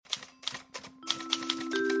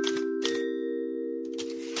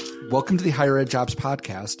Welcome to the Higher Ed Jobs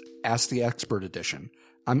Podcast, Ask the Expert Edition.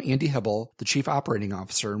 I'm Andy Hibble, the Chief Operating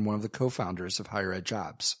Officer and one of the co-founders of Higher Ed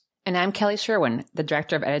Jobs. And I'm Kelly Sherwin, the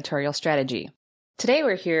Director of Editorial Strategy. Today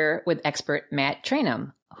we're here with expert Matt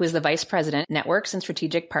Trainum, who is the Vice President, Networks and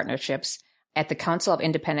Strategic Partnerships at the Council of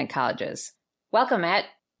Independent Colleges. Welcome, Matt.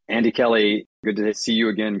 Andy, Kelly, good to see you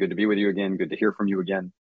again. Good to be with you again. Good to hear from you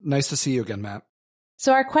again. Nice to see you again, Matt.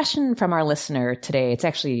 So our question from our listener today, it's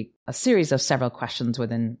actually a series of several questions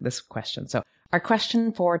within this question. So our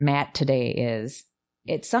question for Matt today is,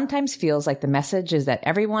 it sometimes feels like the message is that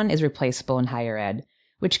everyone is replaceable in higher ed,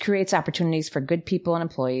 which creates opportunities for good people and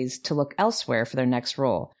employees to look elsewhere for their next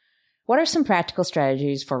role. What are some practical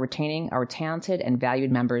strategies for retaining our talented and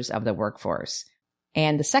valued members of the workforce?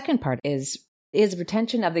 And the second part is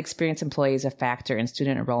retention of the experienced employees a factor in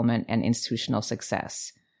student enrollment and institutional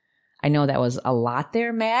success? I know that was a lot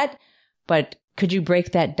there, Matt, but could you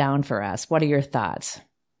break that down for us? What are your thoughts?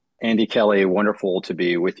 Andy, Kelly, wonderful to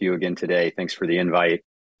be with you again today. Thanks for the invite.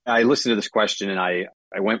 I listened to this question and I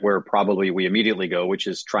went where probably we immediately go, which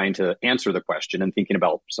is trying to answer the question and thinking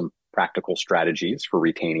about some practical strategies for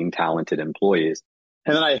retaining talented employees.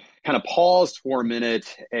 And then I kind of paused for a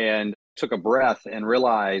minute and took a breath and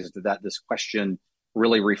realized that this question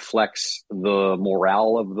really reflects the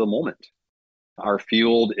morale of the moment. Our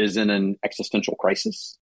field is in an existential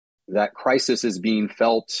crisis. That crisis is being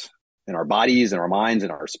felt in our bodies, in our minds, in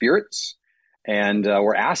our spirits. And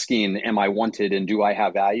we're asking, am I wanted and do I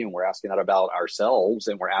have value? And we're asking that about ourselves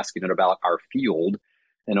and we're asking it about our field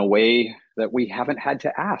in a way that we haven't had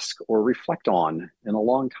to ask or reflect on in a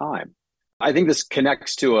long time. I think this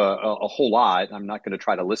connects to a whole lot. I'm not going to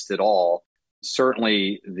try to list it all.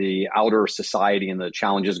 Certainly the outer society and the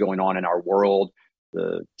challenges going on in our world,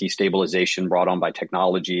 the destabilization brought on by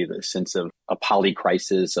technology, the sense of a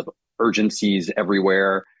polycrisis, of urgencies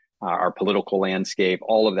everywhere, our political landscape,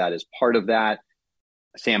 all of that is part of that.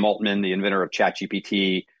 Sam Altman, the inventor of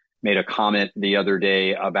ChatGPT, made a comment the other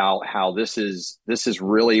day about how this is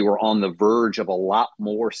really, we're on the verge of a lot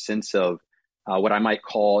more sense of what I might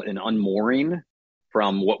call an unmooring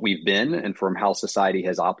from what we've been and from how society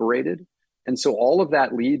has operated. And so all of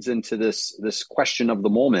that leads into this question of the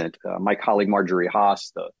moment. My colleague Marjorie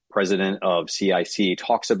Haas, the president of CIC,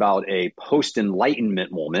 talks about a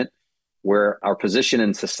post-enlightenment moment where our position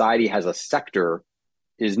in society as a sector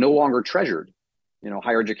is no longer treasured. You know,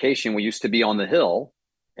 higher education, we used to be on the hill,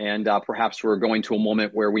 and perhaps we're going to a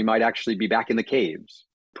moment where we might actually be back in the caves,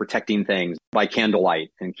 protecting things by candlelight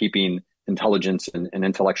and keeping intelligence and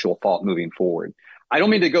intellectual thought moving forward. I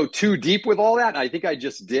don't mean to go too deep with all that, and I think I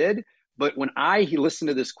just did. But when I listen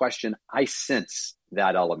to this question, I sense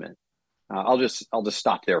that element. I'll just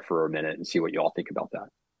stop there for a minute and see what you all think about that.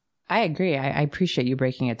 I agree. I appreciate you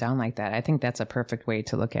breaking it down like that. I think that's a perfect way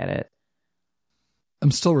to look at it.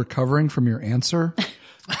 I'm still recovering from your answer.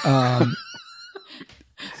 Can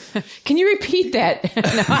you repeat that?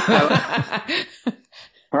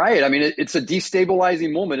 Right. I mean, it's a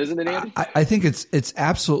destabilizing moment, isn't it, Andy? I think it's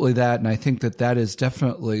absolutely that. And I think that is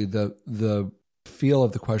definitely the feel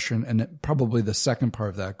of the question, and probably the second part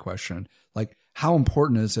of that question, like how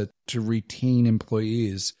important is it to retain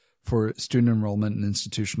employees for student enrollment and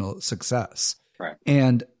institutional success? Right.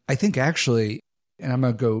 And I think actually, and I'm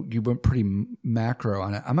going to go, you went pretty macro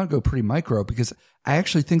on it. I'm going to go pretty micro because I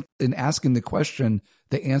actually think in asking the question,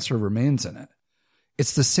 the answer remains in it.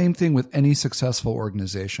 It's the same thing with any successful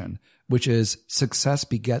organization, which is success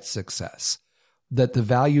begets success, that the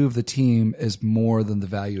value of the team is more than the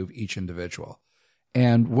value of each individual.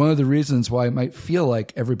 And one of the reasons why it might feel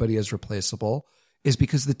like everybody is replaceable is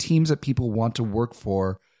because the teams that people want to work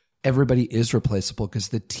for, everybody is replaceable because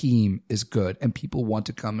the team is good and people want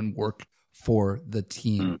to come and work for the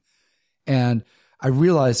team. And I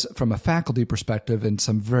realize from a faculty perspective in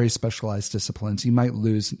some very specialized disciplines, you might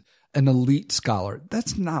lose an elite scholar.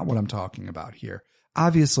 That's not what I'm talking about here.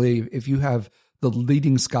 Obviously, if you have the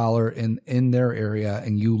leading scholar in their area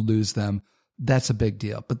and you lose them, that's a big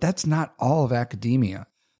deal. But that's not all of academia.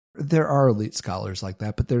 There are elite scholars like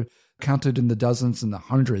that, but they're counted in the dozens and the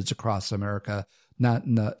hundreds across America, not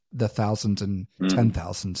in the thousands and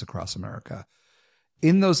 10,000s across America.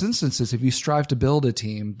 In those instances, if you strive to build a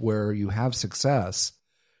team where you have success,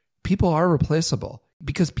 people are replaceable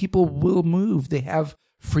because people will move. They have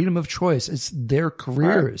freedom of choice. It's their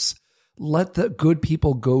careers. Let the good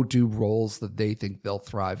people go do roles that they think they'll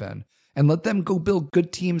thrive in. And let them go build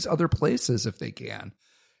good teams other places if they can.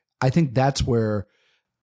 I think that's where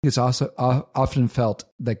it's also often felt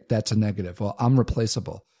like that's a negative. Well, I'm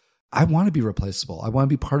replaceable. I want to be replaceable. I want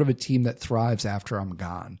to be part of a team that thrives after I'm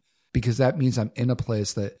gone, because that means I'm in a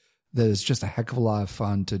place that is just a heck of a lot of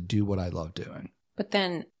fun to do what I love doing. But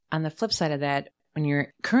then on the flip side of that, when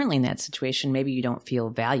you're currently in that situation, maybe you don't feel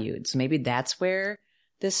valued. So maybe that's where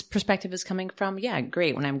this perspective is coming from. Yeah,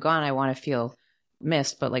 great. When I'm gone, I want to feel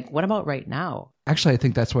missed. But like, what about right now? Actually, I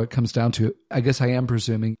think that's what it comes down to. I guess I am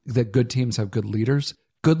presuming that good teams have good leaders.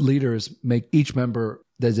 Good leaders make each member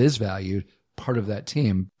that is valued part of that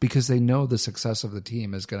team because they know the success of the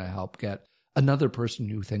team is going to help get another person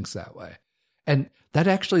who thinks that way. And that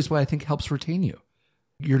actually is what I think helps retain you.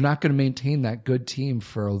 You're not going to maintain that good team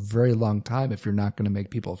for a very long time if you're not going to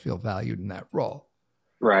make people feel valued in that role.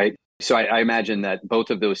 Right. So I imagine that both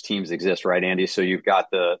of those teams exist, right, Andy? So you've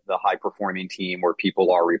got the high performing team where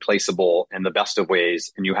people are replaceable in the best of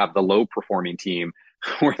ways, and you have the low performing team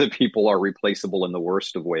where the people are replaceable in the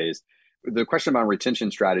worst of ways. The question about retention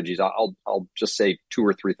strategies, I'll just say 2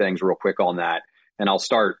 or 3 things real quick on that, and I'll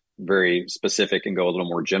start very specific and go a little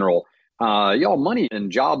more general. Money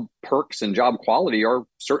and job perks and job quality are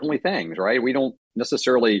certainly things, right? We don't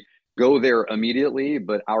necessarily go there immediately,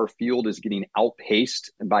 but our field is getting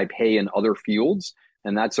outpaced by pay in other fields.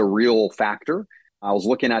 And that's a real factor. I was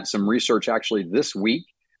looking at some research actually this week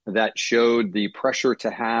that showed the pressure to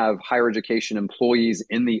have higher education employees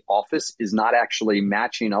in the office is not actually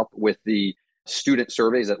matching up with the student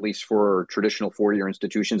surveys, at least for traditional 4-year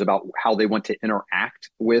institutions, about how they want to interact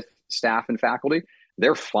with staff and faculty.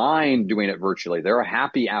 They're fine doing it virtually. They're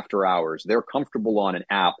happy after hours. They're comfortable on an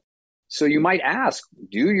app. So you might ask,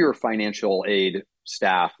 do your financial aid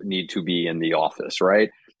staff need to be in the office, right?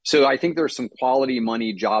 So I think there's some quality,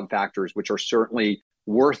 money, job factors, which are certainly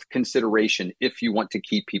worth consideration if you want to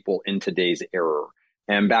keep people in today's era.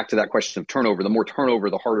 And back to that question of turnover, the more turnover,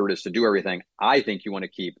 the harder it is to do everything. I think you want to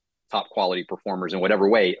keep top quality performers in whatever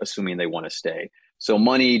way, assuming they want to stay. So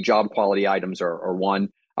money, job quality items are one.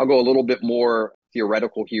 I'll go a little bit more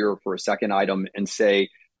theoretical here for a second item and say,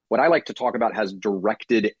 what I like to talk about has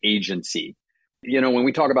directed agency. When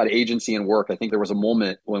we talk about agency and work, I think there was a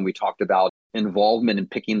moment when we talked about involvement in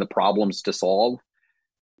picking the problems to solve.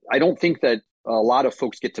 I don't think that a lot of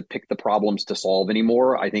folks get to pick the problems to solve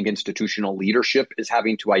anymore. I think institutional leadership is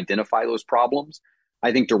having to identify those problems.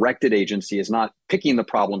 I think directed agency is not picking the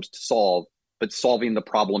problems to solve, but solving the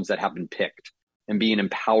problems that have been picked and being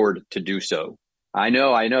empowered to do so. I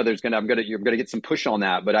know you're going to get some push on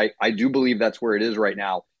that, but I do believe that's where it is right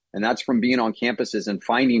now. And that's from being on campuses and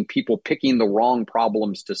finding people picking the wrong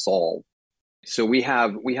problems to solve. So we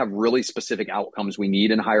have really specific outcomes we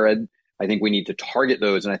need in higher ed. I think we need to target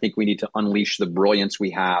those. And I think we need to unleash the brilliance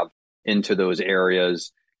we have into those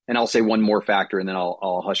areas. And I'll say one more factor and then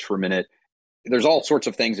I'll hush for a minute. There's all sorts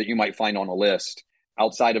of things that you might find on a list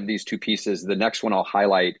outside of these 2 pieces. The next one I'll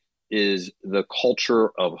highlight is the culture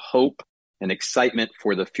of hope and excitement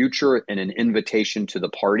for the future and an invitation to the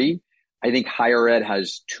party. I think higher ed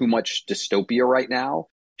has too much dystopia right now,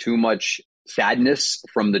 too much sadness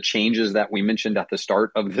from the changes that we mentioned at the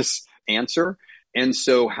start of this answer. And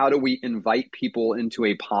so how do we invite people into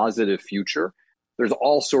a positive future? There's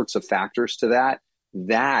all sorts of factors to that.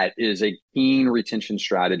 That is a keen retention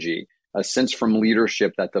strategy, a sense from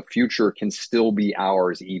leadership that the future can still be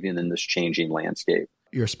ours, even in this changing landscape.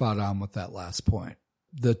 You're spot on with that last point.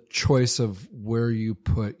 The choice of where you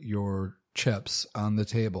put your chips on the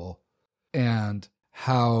table and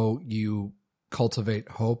how you cultivate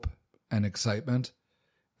hope and excitement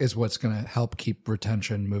is what's going to help keep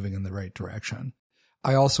retention moving in the right direction.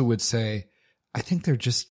 I also would say, I think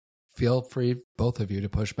feel free, both of you, to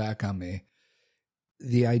push back on me.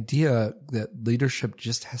 The idea that leadership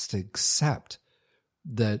just has to accept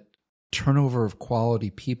that turnover of quality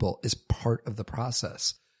people is part of the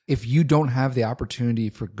process. If you don't have the opportunity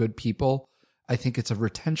for good people, I think it's a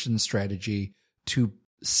retention strategy to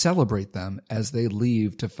celebrate them as they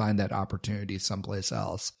leave to find that opportunity someplace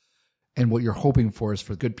else. And what you're hoping for is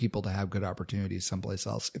for good people to have good opportunities someplace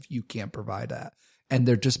else if you can't provide that. And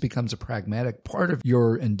there just becomes a pragmatic part of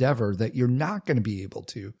your endeavor that you're not going to be able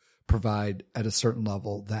to provide at a certain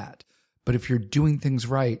level that. But if you're doing things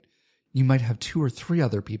right, you might have 2 or 3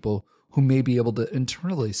 other people who may be able to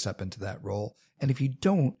internally step into that role. And if you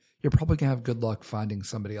don't, you're probably going to have good luck finding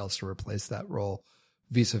somebody else to replace that role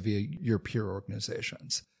vis-a-vis your peer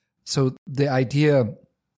organizations. So the idea,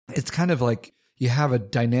 it's kind of like you have a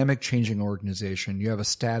dynamic changing organization, you have a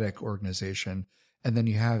static organization, and then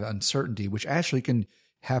you have uncertainty, which actually can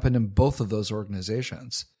happen in both of those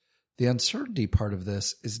organizations. The uncertainty part of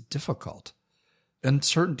this is difficult.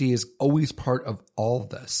 Uncertainty is always part of all of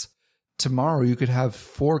this. Tomorrow, you could have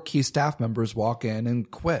 4 key staff members walk in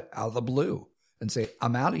and quit out of the blue and say,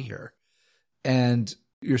 I'm out of here. And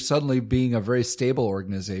you're suddenly being a very stable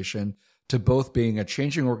organization to both being a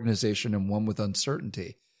changing organization and one with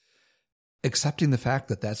uncertainty. Accepting the fact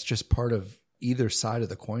that that's just part of either side of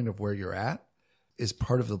the coin of where you're at is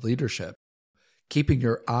part of the leadership. Keeping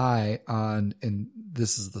your eye on, and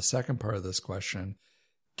this is the second part of this question,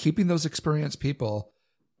 keeping those experienced people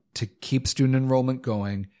to keep student enrollment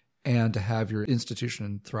going and to have your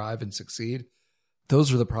institution thrive and succeed.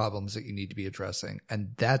 Those are the problems that you need to be addressing.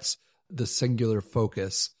 And that's the singular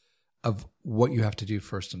focus of what you have to do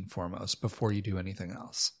first and foremost before you do anything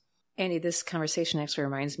else. Andy, this conversation actually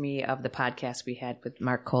reminds me of the podcast we had with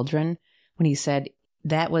Mark Coldren when he said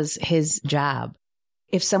that was his job.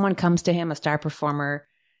 If someone comes to him, a star performer,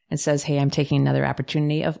 and says, hey, I'm taking another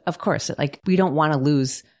opportunity, of course, like we don't want to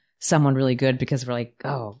lose someone really good because we're like,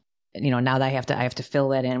 oh, now that I have to fill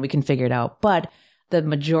that in. We can figure it out. But the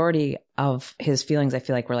majority of his feelings, I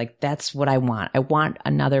feel like, were like, that's what I want. I want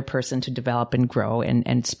another person to develop and grow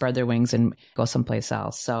and spread their wings and go someplace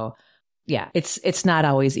else. So yeah, it's not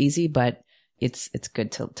always easy, but it's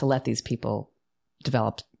good to let these people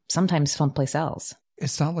develop sometimes someplace else.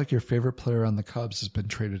 It's not like your favorite player on the Cubs has been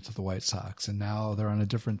traded to the White Sox and now they're on a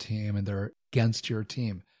different team and they're against your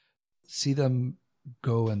team. See them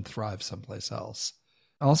go and thrive someplace else.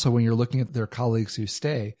 Also, when you're looking at their colleagues who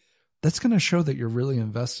stay, that's going to show that you're really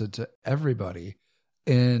invested to everybody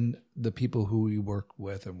in the people who you work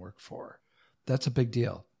with and work for. That's a big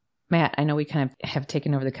deal. Matt, I know we kind of have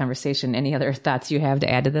taken over the conversation. Any other thoughts you have to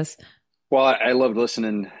add to this? Well, I loved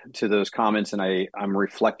listening to those comments, and I'm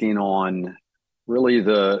reflecting on really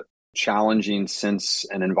the challenging sense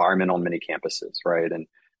and environment on many campuses, right?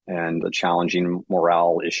 And the challenging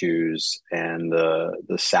morale issues and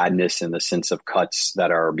the sadness and the sense of cuts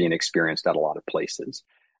that are being experienced at a lot of places.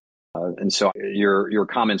 And so your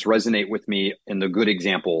comments resonate with me in the good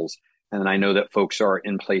examples. And I know that folks are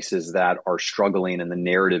in places that are struggling and the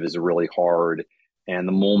narrative is really hard and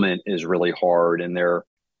the moment is really hard and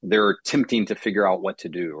they're attempting to figure out what to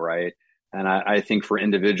do, right? And I think for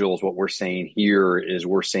individuals, what we're saying here is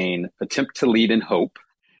we're saying attempt to lead in hope.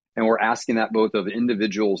 And we're asking that both of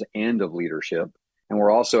individuals and of leadership. And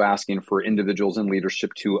we're also asking for individuals and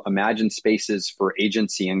leadership to imagine spaces for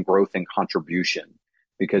agency and growth and contribution,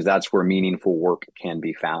 because that's where meaningful work can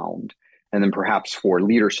be found. And then perhaps for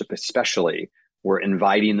leadership especially, we're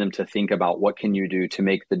inviting them to think about what can you do to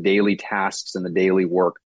make the daily tasks and the daily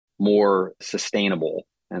work more sustainable.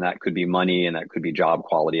 And that could be money and that could be job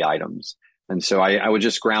quality items. And so I was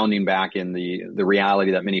just grounding back in the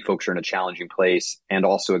reality that many folks are in a challenging place and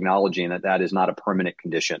also acknowledging that that is not a permanent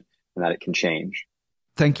condition and that it can change.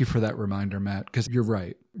 Thank you for that reminder, Matt, because you're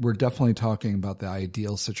right. We're definitely talking about the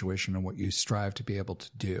ideal situation and what you strive to be able to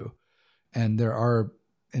do. And there are,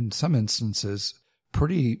 in some instances,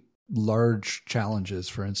 pretty large challenges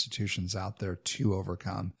for institutions out there to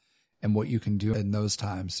overcome. And what you can do in those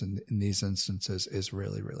times and in these instances is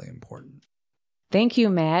really, really important. Thank you,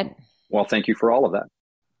 Matt. Well, thank you for all of that.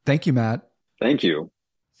 Thank you, Matt. Thank you.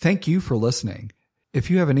 Thank you for listening. If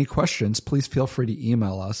you have any questions, please feel free to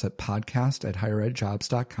email us at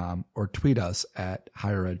podcast@higheredjobs.com or tweet us at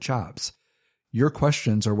higheredjobs. Your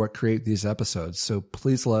questions are what create these episodes, so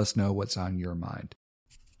please let us know what's on your mind.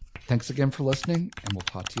 Thanks again for listening, and we'll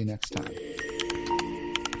talk to you next time.